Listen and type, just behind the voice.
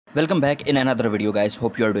Welcome back in another video guys,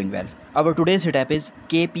 hope you are doing well. Our today's hit app is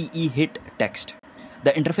KPE Hit Text.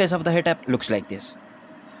 The interface of the hit app looks like this.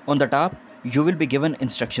 On the top, you will be given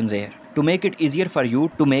instructions here to make it easier for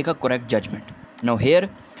you to make a correct judgment. Now here,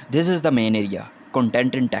 this is the main area,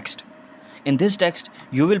 content in text. In this text,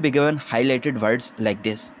 you will be given highlighted words like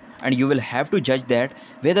this and you will have to judge that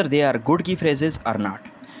whether they are good key phrases or not.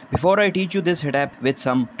 Before I teach you this hit app with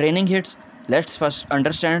some training hits, let's first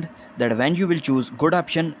understand that when you will choose good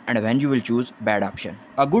option and when you will choose bad option.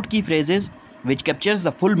 A good key phrase is which captures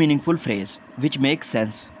the full meaningful phrase, which makes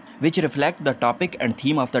sense, which reflect the topic and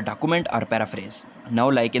theme of the document or paraphrase. Now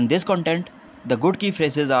like in this content, the good key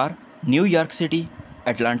phrases are New York City,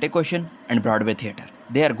 Atlantic Ocean and Broadway Theatre.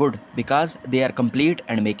 They are good because they are complete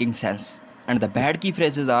and making sense. And the bad key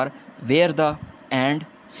phrases are where the, and,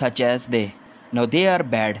 such as they. Now they are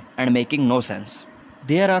bad and making no sense.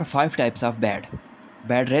 There are 5 types of bad.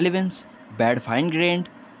 Bad relevance, bad fine-grained,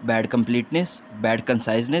 bad completeness, bad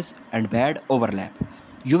conciseness and bad overlap.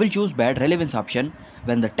 You will choose bad relevance option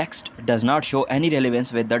when the text does not show any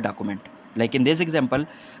relevance with the document. Like in this example,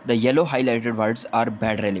 the yellow highlighted words are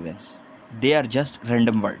bad relevance. They are just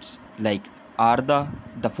random words like are the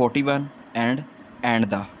 41 and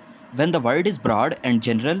the. When the word is broad and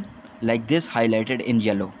general, like this highlighted in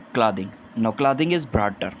yellow, clothing. Now clothing is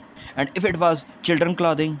broad term. And if it was children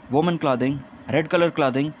clothing, woman clothing, red color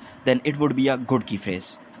clothing, then it would be a good key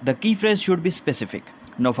phrase. The key phrase should be specific.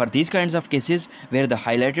 Now for these kinds of cases where the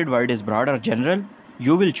highlighted word is broad or general,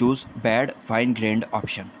 you will choose bad fine-grained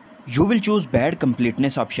option. You will choose bad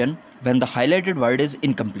completeness option when the highlighted word is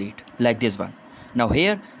incomplete, like this one. Now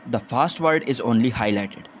here, the fast word is only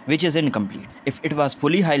highlighted, which is incomplete. If it was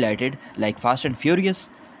fully highlighted, like fast and furious,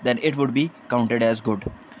 then it would be counted as good.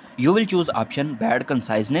 You will choose option bad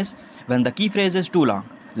conciseness when the key phrase is too long,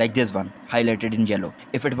 like this one, highlighted in yellow.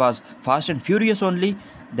 If it was fast and furious only,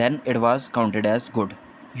 then it was counted as good.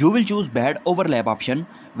 You will choose bad overlap option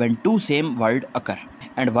when two same word occur,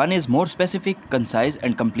 and one is more specific, concise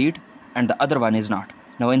and complete, and the other one is not.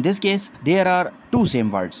 Now in this case, there are two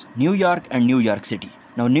same words, New York and New York City.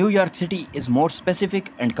 Now New York City is more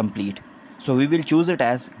specific and complete, so we will choose it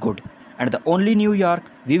as good. And the only New York,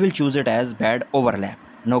 we will choose it as bad overlap.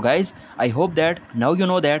 Now guys, I hope that now you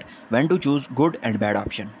know that when to choose good and bad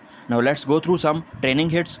option. Now let's go through some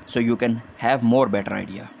training hits so you can have more better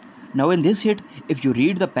idea. Now in this hit, if you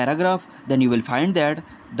read the paragraph, then you will find that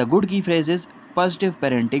the good key phrase is positive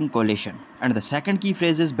parenting collation and the second key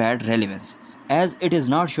phrase is bad relevance, as it is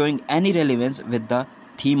not showing any relevance with the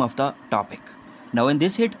theme of the topic. Now in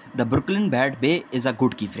this hit, the Brooklyn Bad Bay is a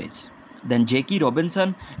good key phrase. Then J.K.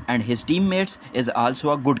 Robinson and his teammates is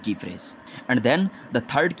also a good key phrase. And then the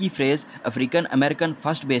third key phrase, African American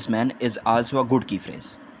first baseman, is also a good key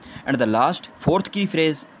phrase. And the last, fourth key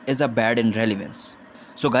phrase is a bad in relevance.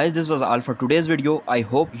 So guys, this was all for today's video. I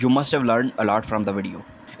hope you must have learned a lot from the video.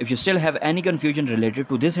 If you still have any confusion related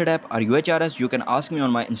to this hit app or UHRS, you can ask me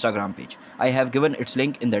on my Instagram page. I have given its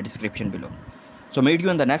link in the description below. So meet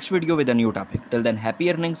you in the next video with a new topic. Till then,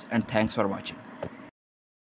 happy earnings and thanks for watching.